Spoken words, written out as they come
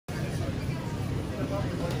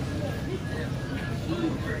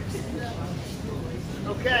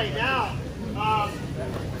Okay, now, all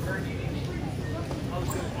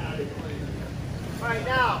right,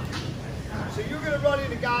 now, so you're going to run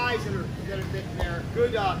into guys that are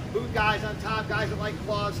good boot guys on top, guys that like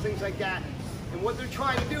claws, things like that. And what they're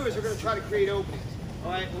trying to do is they're going to try to create openings.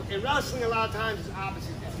 All right, in wrestling, a lot of times it's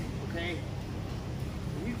opposite that, okay?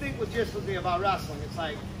 When you think logistically about wrestling, it's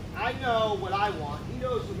like, I know what I want, he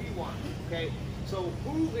knows what he wants, okay? So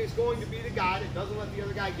who is going to be the guy that doesn't let the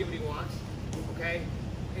other guy get what he wants, okay?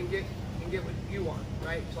 And get what you want,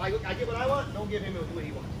 right? So I get what I want, don't give him what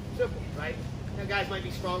he wants. Simple, right? Now guys might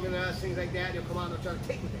be stronger than us, things like that, they'll come out and they'll try to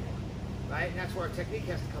take what they want, right? And that's where our technique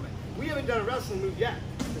has to come in. We haven't done a wrestling move yet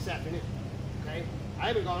this afternoon, okay? I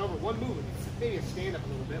haven't gone over one move, maybe a stand up a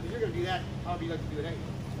little bit, but you're going to do that however you like to do it anyway,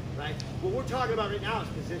 right? What we're talking about right now is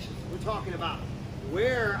positions. We're talking about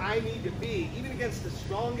where I need to be, even against the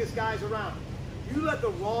strongest guys around. You let the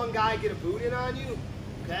wrong guy get a boot in on you,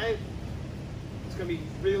 okay? It's going to be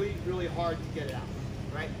really, really hard to get it out,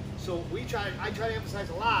 right? So I try to emphasize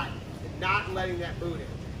a lot in not letting that boot in.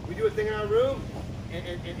 We do a thing in our room,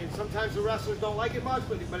 and sometimes the wrestlers don't like it much,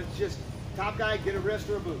 but it's just top guy get a wrist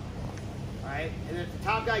or a boot, all right? And if the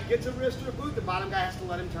top guy gets a wrist or a boot, the bottom guy has to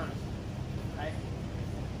let him turn it, right?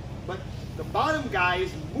 But the bottom guy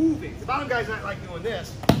is moving. The bottom guy's not like doing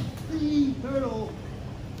this. Turtle.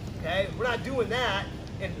 Okay, we're not doing that.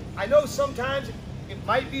 And I know sometimes it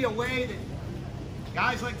might be a way that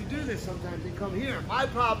guys like to do this sometimes. They come here. My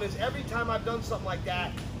problem is every time I've done something like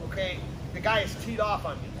that, okay, the guy is teed off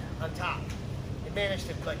on me, on top. They managed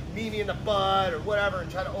to like knee me in the butt or whatever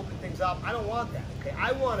and try to open things up. I don't want that, okay?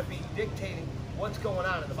 I want to be dictating what's going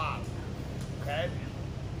on at the bottom, okay?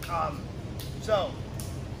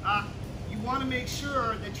 You want to make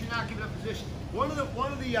sure that you're not giving up position. One of the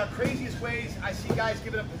craziest ways I see guys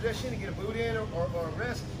giving up position to get a boot in or a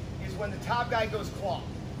wrist is when the top guy goes claw,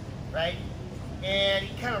 right? And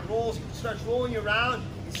he kind of rolls, he starts rolling you around.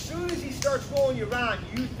 As soon as he starts rolling you around,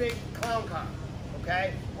 you think clown car,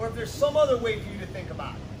 okay? Or if there's some other way for you to think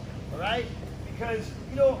about it, all right? Because,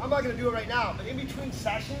 you know, I'm not going to do it right now, but in between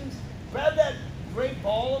sessions, grab that great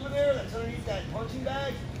ball over there that's underneath that punching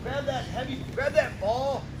bag, grab that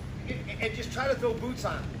ball, and just try to throw boots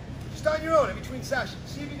on it. Just on your own in between sessions.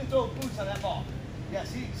 See if you can throw boots on that ball. Yeah,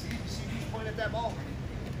 see you point at that ball?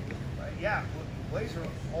 Right, yeah, Blazer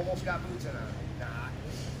almost got boots in on it. Nah,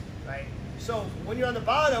 right? So when you're on the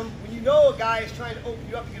bottom, when you know a guy is trying to open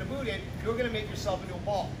you up to get a boot in, you're going to make yourself into a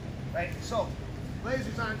ball, right? So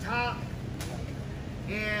Blazer's on top,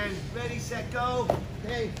 and ready, set, go.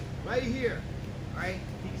 Okay, right here. All right,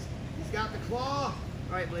 he's got the claw.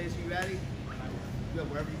 All right, Blazer, you ready? Go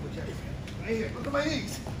wherever you put your right here. Look at my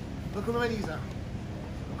knees. Look where my knees are.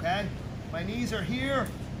 Okay? My knees are here,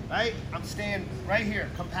 right? I'm staying right here,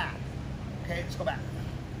 compact. Okay, let's go back.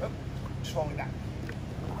 Oh, just roll me back.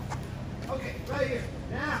 Okay, right here.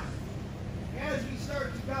 Now, as we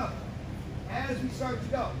start to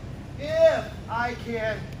go, if I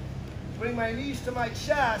can bring my knees to my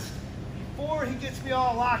chest before he gets me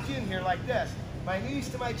all locked in here like this, my knees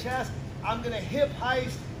to my chest, I'm gonna hip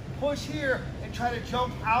heist, push here, and try to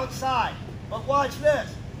jump outside. But watch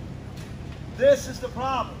this. This is the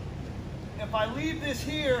problem. If I leave this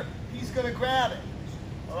here, he's going to grab it.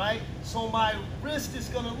 All right? So my wrist is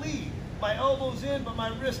going to leave. My elbow's in, but my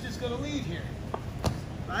wrist is going to leave here.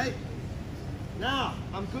 Right? Now,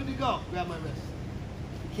 I'm good to go. Grab my wrist.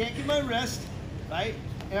 Can't get my wrist, right?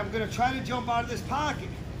 And I'm going to try to jump out of this pocket.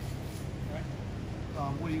 Right?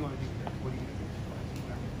 What do you want to do here? What do you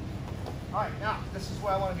do? All right, now, this is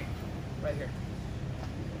where I want to be. Right here.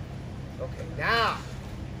 Okay, now.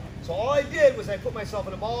 So all I did was I put myself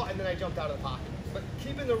in a ball and then I jumped out of the pocket. But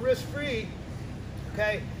keeping the wrist free,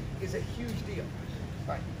 okay, is a huge deal.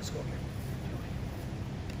 All right, let's go here.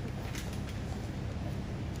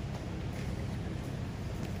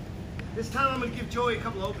 This time I'm going to give Joey a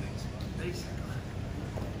couple openings. Ready, set,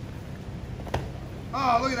 go.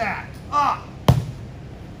 Oh, look at that. Ah!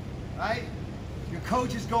 Right? Your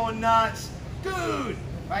coach is going nuts. Dude!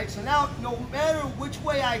 Right, so now no matter which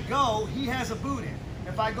way I go, he has a boot in.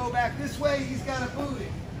 If I go back this way, he's got a boot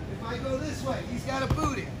in. If I go this way, he's got a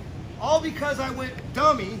boot in. All because I went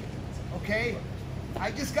dummy, okay?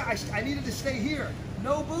 I needed to stay here.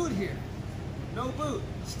 No boot here. No boot.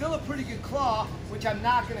 Still a pretty good claw, which I'm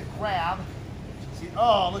not going to grab. See,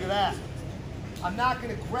 oh, look at that. I'm not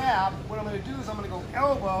going to grab. What I'm going to do is I'm going to go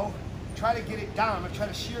elbow, try to get it down. I'm going to try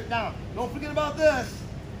to shear it down. Don't forget about this.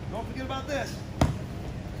 Don't forget about this.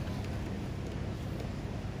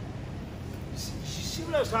 See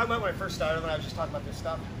what I was talking about when I first started, when I was just talking about this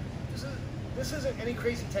stuff? This isn't any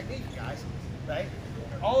crazy technique, guys, right?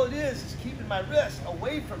 All it is keeping my wrist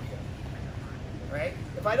away from him, right?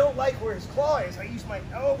 If I don't like where his claw is, I use my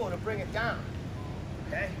elbow to bring it down,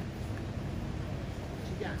 okay?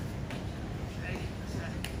 Again. Ready,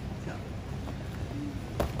 set, go.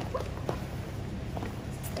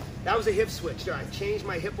 That was a hip switch there. I changed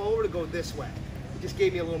my hip over to go this way. It just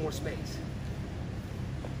gave me a little more space.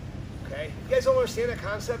 Okay? You guys don't understand that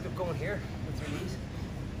concept of going here with your knees?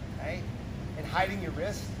 Right? And hiding your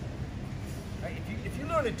wrist? Right? If you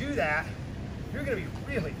learn to do that, you're going to be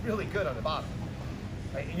really, really good on the bottom.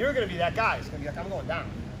 Right? And you're going to be that guy. It's going to be like, I'm going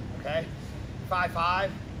down. Okay?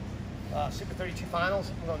 5'5", Super 32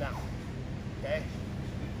 finals, I'm going down. Okay?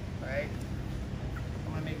 Right?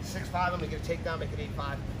 I'm going to make it 6'5", I'm going to get a takedown, make it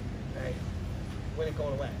 8'5". Okay? Win it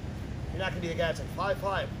going away. You're not going to be the guy that's like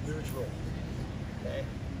 5'5", huge roll. Okay?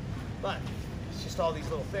 But it's just all these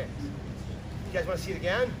little things. You guys want to see it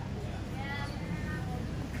again?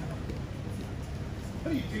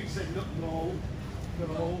 What do you do? You said no, no,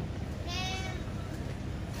 no.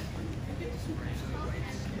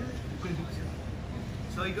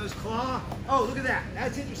 So he goes claw. Oh, look at that.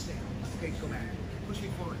 That's interesting. Okay, go back. Push me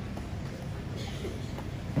forward.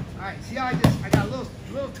 All right. See how I got a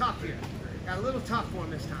little tough here. Got a little tough for him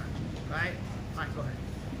this time. Right? All right. Go ahead.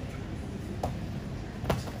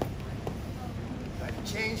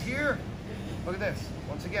 Change here. Look at this.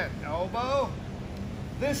 Once again, elbow.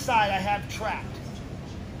 This side I have trapped.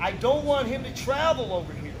 I don't want him to travel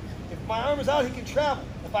over here. If my arm is out, he can travel.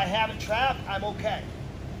 If I have it trapped, I'm okay.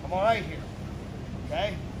 I'm all right here.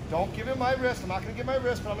 Okay? Don't give him my wrist. I'm not going to give my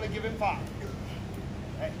wrist, but I'm going to give him 5.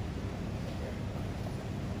 Okay?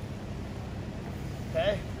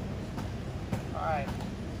 Okay? All right.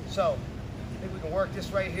 So, I think we can work this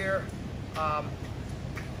right here.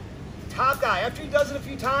 Top guy, after he does it a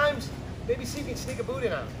few times, maybe see if you can sneak a boot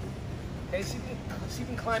in on him. Okay, see if you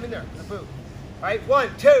can climb in there, the boot. All right, 1,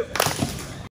 2.